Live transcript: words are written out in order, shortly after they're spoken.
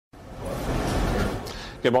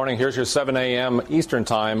Good morning. Here's your 7 a.m. Eastern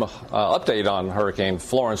Time update on Hurricane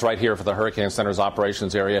Florence right here for the Hurricane Center's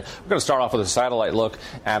operations area. We're going to start off with a satellite look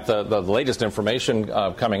at the latest information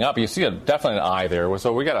coming up. You see definitely an eye there.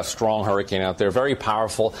 So we got a strong hurricane out there, very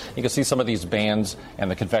powerful. You can see some of these bands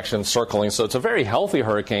and the convection circling. So it's a very healthy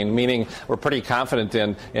hurricane, meaning we're pretty confident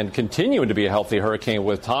in continuing to be a healthy hurricane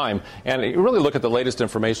with time. And you really look at the latest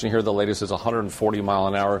information here. The latest is 140 mile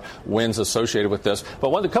an hour winds associated with this.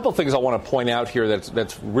 But a couple of things I want to point out here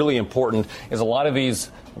that's really important is a lot of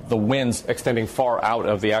the winds extending far out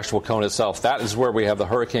of the actual cone itself. That is where we have the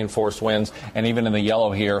hurricane force winds, and even in the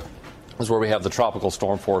yellow here is where we have the tropical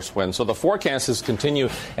storm force wind. So the forecast is continue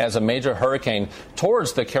as a major hurricane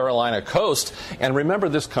towards the Carolina coast. And remember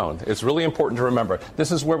this cone. It's really important to remember.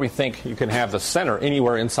 This is where we think you can have the center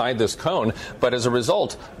anywhere inside this cone. But as a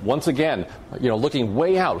result, once again, looking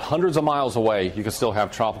way out, hundreds of miles away, you can still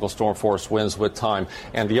have tropical storm force winds with time.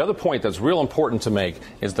 And the other point that's real important to make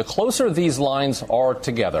is the closer these lines are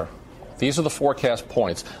together, these are the forecast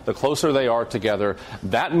points. The closer they are together,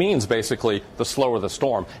 that means basically the slower the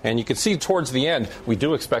storm. And you can see towards the end, we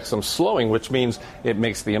do expect some slowing, which means it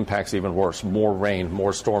makes the impacts even worse. More rain,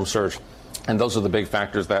 more storm surge. And those are the big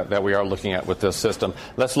factors that we are looking at with this system.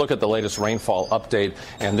 Let's look at the latest rainfall update.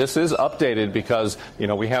 And this is updated because,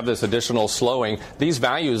 we have this additional slowing. These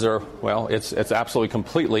values are, it's absolutely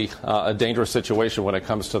completely a dangerous situation when it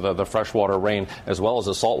comes to the freshwater rain as well as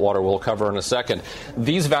the saltwater we'll cover in a second.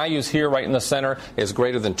 These values here right in the center is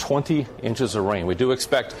greater than 20 inches of rain. We do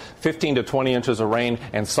expect 15 to 20 inches of rain,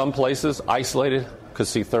 and some places isolated could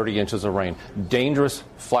see 30 inches of rain. Dangerous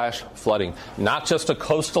flash flooding. Not just a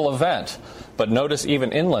coastal event, but notice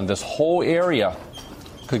even inland, this whole area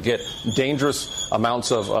could get dangerous amounts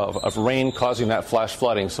of rain causing that flash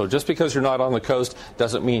flooding. So just because you're not on the coast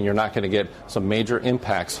doesn't mean you're not going to get some major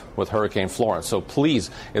impacts with Hurricane Florence. So please,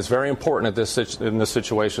 it's very important in this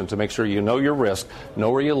situation to make sure you know your risk, know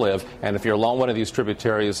where you live, and if you're along one of these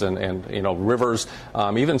tributaries and rivers,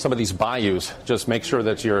 even some of these bayous, just make sure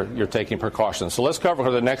that you're taking precautions. So let's cover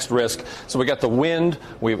the next risk. So we got the wind,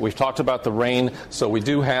 we've talked about the rain, so we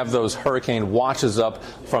do have those hurricane watches up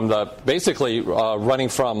from basically running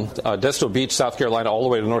from Desto Beach, South Carolina, all the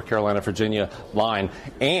way to North Carolina, Virginia line,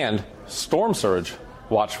 and storm surge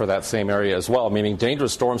watch for that same area as well, meaning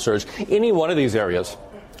dangerous storm surge. Any one of these areas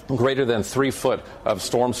greater than 3 foot of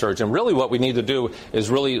storm surge. And really what we need to do is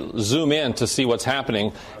really zoom in to see what's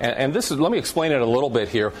happening. And let me explain it a little bit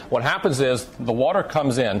here. What happens is the water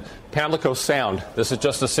comes in, Pamlico Sound. This is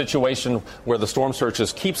just a situation where the storm surge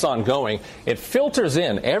just keeps on going. It filters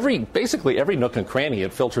in basically every nook and cranny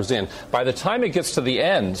it filters in. By the time it gets to the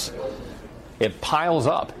ends, it piles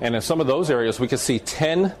up. And in some of those areas, we can see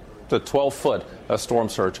 10 to 12 foot of storm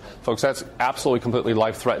surge. Folks, that's absolutely completely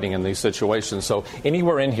life-threatening in these situations. So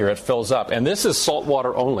anywhere in here, it fills up. And this is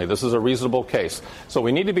saltwater only. This is a reasonable case. So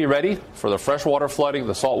we need to be ready for the freshwater flooding,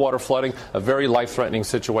 the saltwater flooding, a very life-threatening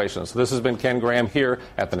situation. So this has been Ken Graham here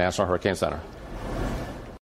at the National Hurricane Center.